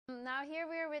Now here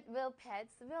we're with Will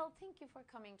Petz. Will, thank you for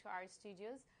coming to our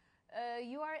studios.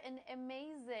 You are an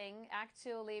amazing,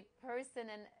 actually, person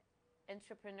and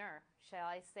entrepreneur, shall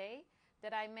I say,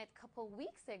 that I met a couple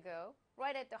weeks ago,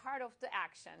 right at the heart of the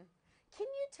action. Can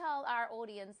you tell our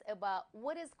audience about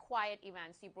what is Quiet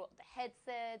Events? You brought the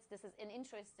headsets. This is an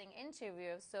interesting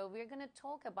interview, so we're going to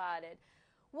talk about it.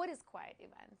 What is Quiet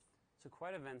Events? So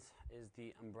Quiet Events is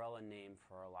the umbrella name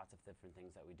for lots of different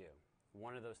things that we do.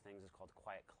 One of those things is called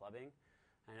quiet clubbing.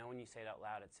 I know when you say it out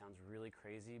loud, it sounds really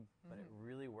crazy, but it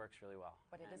really works really well.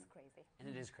 But it is crazy.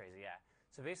 And it is crazy, yeah.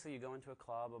 So basically you go into a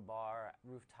club, a bar,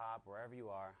 rooftop, wherever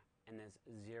you are, and there's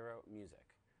zero music.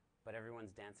 But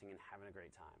everyone's dancing and having a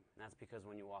great time. And that's because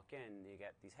when you walk in, you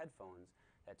get these headphones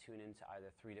that tune into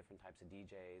either 3 different types of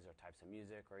DJs or types of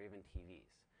music or even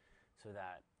TVs. So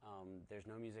that there's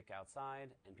no music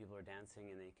outside and people are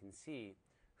dancing and they can see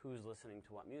who's listening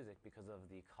to what music because of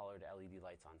the colored LED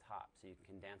lights on top. So you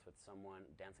can dance with someone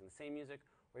dancing the same music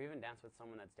or even dance with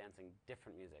someone that's dancing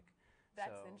different music.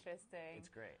 That's interesting. It's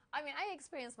great. I mean, I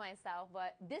experienced myself,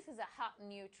 but this is a hot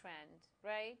new trend,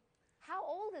 right? How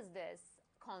old is this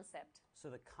concept?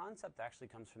 So the concept actually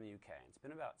comes from the UK. It's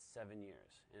been about 7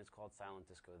 years, and it's called silent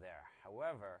disco there.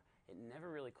 However, it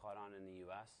never really caught on in the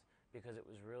US because it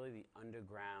was really the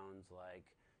underground, like,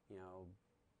 you know,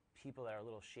 people that are a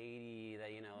little shady,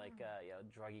 that, you know, like, you know,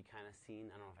 druggy kind of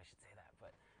scene. I don't know if I should say that, but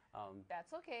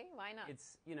that's okay. Why not?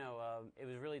 it's, you know, it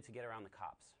was really to get around the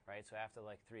cops, right? So after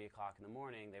like 3 o'clock in the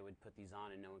morning, they would put these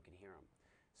on and no one could hear them.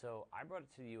 So I brought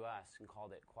it to the U.S. and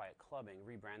called it Quiet Clubbing,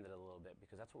 rebranded it a little bit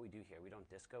because that's what we do here. We don't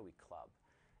disco, we club.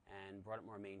 And brought it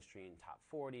more mainstream, top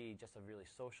 40, just a really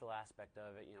social aspect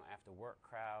of it, you know, after work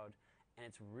crowd. And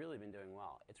it's really been doing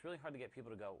well. It's really hard to get people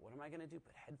to go, what am I going to do,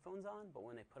 put headphones on? But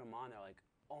when they put them on, they're like,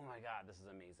 oh my God, this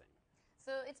is amazing.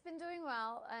 So it's been doing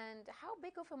well, and how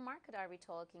big of a market are we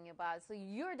talking about? So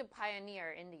you're the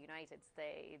pioneer in the United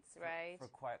States, right?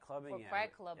 For quiet clubbing, yeah. For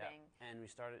quiet clubbing. Yeah. And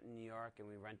we started in New York, and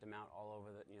we rent them out all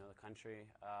over the, you know, the country.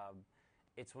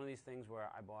 It's one of these things where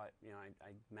I bought, you know,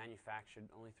 I manufactured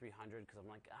only 300 because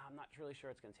I'm like, I'm not really sure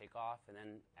it's going to take off. And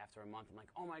then after a month, I'm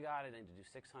like, oh my God, I need to do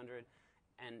 600.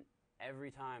 And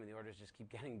every time the orders just keep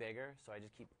getting bigger, so I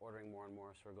just keep ordering more and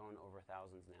more. So we're going over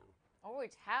thousands now. Over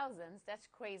thousands, that's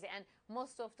crazy. And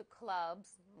most of the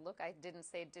clubs, look, I didn't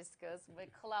say discos, but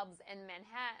clubs in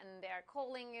Manhattan, they're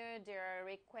calling you, they're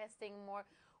requesting more.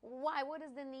 Why? What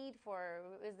is the need for?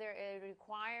 Is there a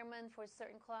requirement for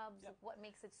certain clubs? Yep. What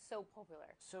makes it so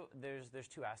popular? So there's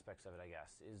 2 aspects of it, I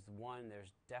guess. Is one,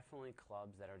 there's definitely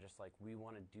clubs that are just like, we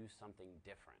want to do something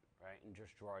different, right, and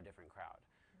just draw a different crowd.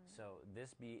 So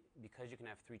because you can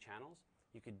have 3 channels,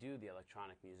 you could do the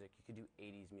electronic music, you could do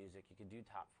 80s music, you could do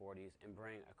top 40s, and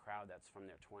bring a crowd that's from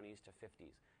their 20s to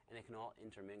 50s, and they can all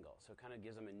intermingle. So it kind of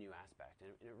gives them a new aspect, and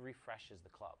it refreshes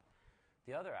the club.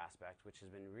 The other aspect, which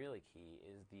has been really key,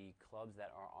 is the clubs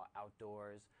that are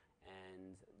outdoors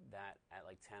and that at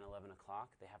like 10, 11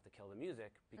 o'clock, they have to kill the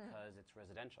music because it's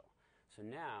residential. So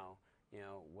now, you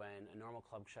know, when a normal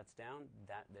club shuts down,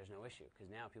 there's no issue because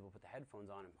now people put the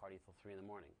headphones on and party till 3 in the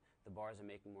morning. The bars are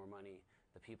making more money,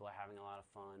 the people are having a lot of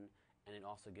fun, and it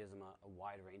also gives them a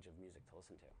wide range of music to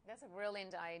listen to. That's a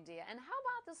brilliant idea. And how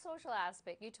about the social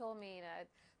aspect? You told me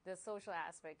that the social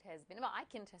aspect has been, well, I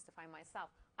can testify myself.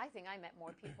 I think I met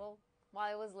more people while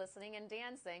I was listening and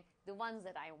dancing, the ones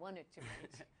that I wanted to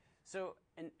meet. So,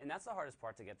 and that's the hardest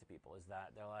part to get to people is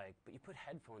that they're like, but you put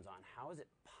headphones on, how is it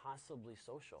possibly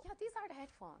social? Yeah, these are the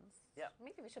headphones. Yeah.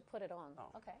 Maybe we should put it on.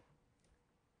 Oh. Okay.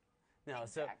 No,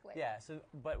 exactly. So, yeah,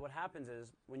 but what happens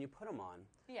is when you put them on,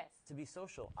 yes, to be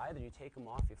social, either you take them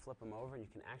off, you flip them over, and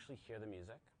you can actually hear the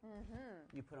music.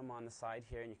 You put them on the side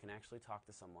here, and you can actually talk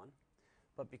to someone.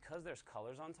 But because there's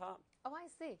colors on top. Oh, I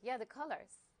see. Yeah, the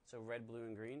colors. So red, blue,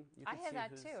 and green. You I can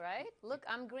have see that too, right? Look,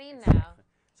 I'm green exactly. now.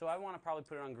 So I want to probably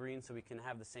put it on green so we can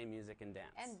have the same music and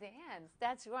dance. And dance,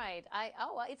 that's right.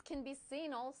 Well, it can be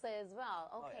seen also as well.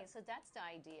 Okay, Oh, yeah. so that's the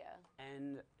idea.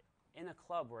 And in a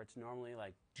club where it's normally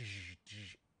like,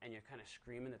 and you're kind of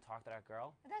screaming to talk to that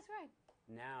girl. That's right.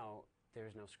 Now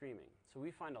there's no screaming. So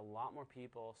we find a lot more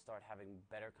people start having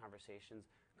better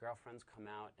conversations. Girlfriends come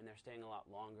out and they're staying a lot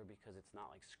longer because it's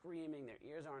not like screaming, their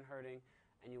ears aren't hurting.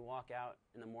 And you walk out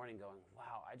in the morning going,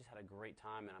 wow, I just had a great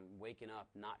time, and I'm waking up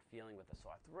not feeling with a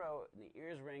sore throat and the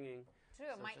ears ringing. True,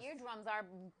 so my eardrums are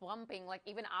bumping like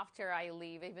even after I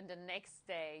leave, even the next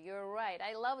day. You're right.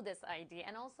 I love this idea.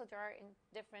 And also there are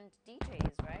different DJs,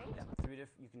 right? Yeah,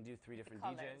 you can do 3 different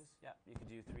DJs. Yeah, you could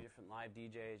do 3 different live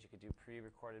DJs. You could do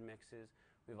pre-recorded mixes.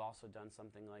 We've also done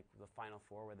something like the Final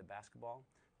Four with the basketball.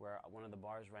 where one of the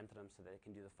bars rented them so that they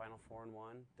can do the Final Four in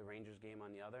one, the Rangers game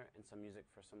on the other, and some music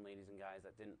for some ladies and guys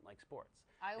that didn't like sports.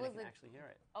 And they can actually hear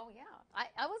it. Oh, yeah.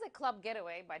 I was at Club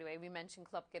Getaway, by the way. We mentioned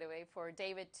Club Getaway for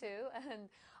David, too.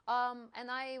 And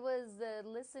I was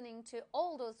listening to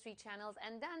all those 3 channels.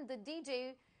 And then the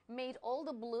DJ made all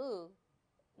the blue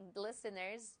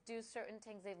listeners do certain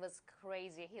things. It was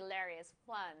crazy, hilarious,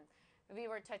 fun. We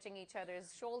were touching each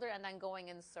other's shoulder and then going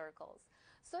in circles.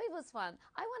 So it was fun.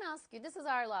 I want to ask you, this is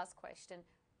our last question.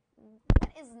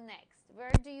 What is next?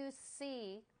 Where do you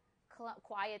see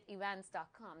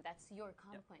quietevents.com? That's your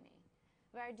company.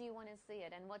 Yep. Where do you want to see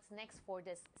it? And what's next for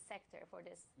this sector, for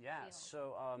this field?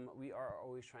 So we are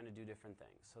always trying to do different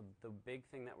things. So the big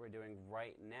thing that we're doing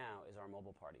right now is our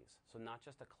mobile parties. So not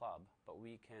just a club, but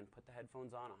we can put the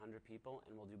headphones on, 100 people,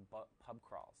 and we'll do pub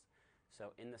crawls.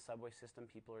 So in the subway system,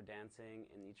 people are dancing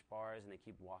in each bars, and they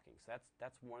keep walking. So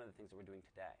that's one of the things that we're doing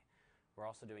today. We're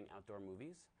also doing outdoor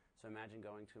movies. So imagine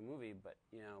going to a movie, but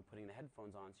putting the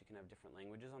headphones on so you can have different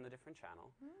languages on the different channel,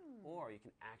 or you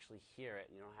can actually hear it.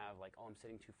 And you don't have like, oh, I'm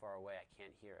sitting too far away, I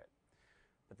can't hear it.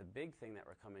 But the big thing that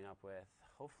we're coming up with,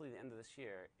 hopefully the end of this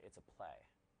year, it's a play.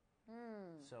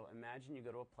 So imagine you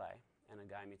go to a play, and a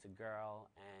guy meets a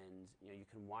girl, and you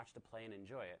can watch the play and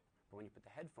enjoy it. But when you put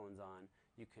the headphones on,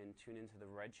 you can tune into the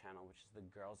red channel, which is the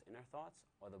girl's inner thoughts,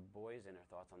 or the boy's inner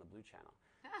thoughts on the blue channel.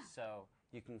 So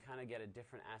you can kind of get a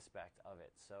different aspect of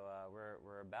it. So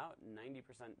we're about 90%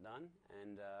 done,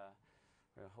 and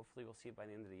hopefully we'll see it by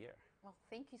the end of the year. Well,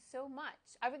 thank you so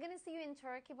much. Are we going to see you in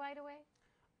Turkey, by the way?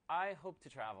 I hope to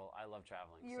travel. I love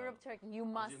traveling. Europe, Turkey, you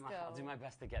must go. I'll do my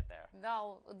best to get there.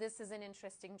 No, this is an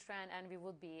interesting trend, and we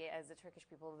would be, as the Turkish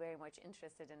people, very much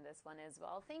interested in this one as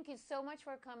well. Thank you so much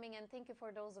for coming, and thank you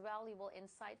for those valuable,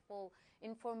 insightful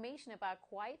information about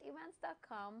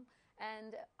quietevents.com.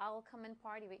 And I'll come and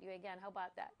party with you again. How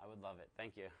about that? I would love it.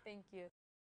 Thank you. Thank you.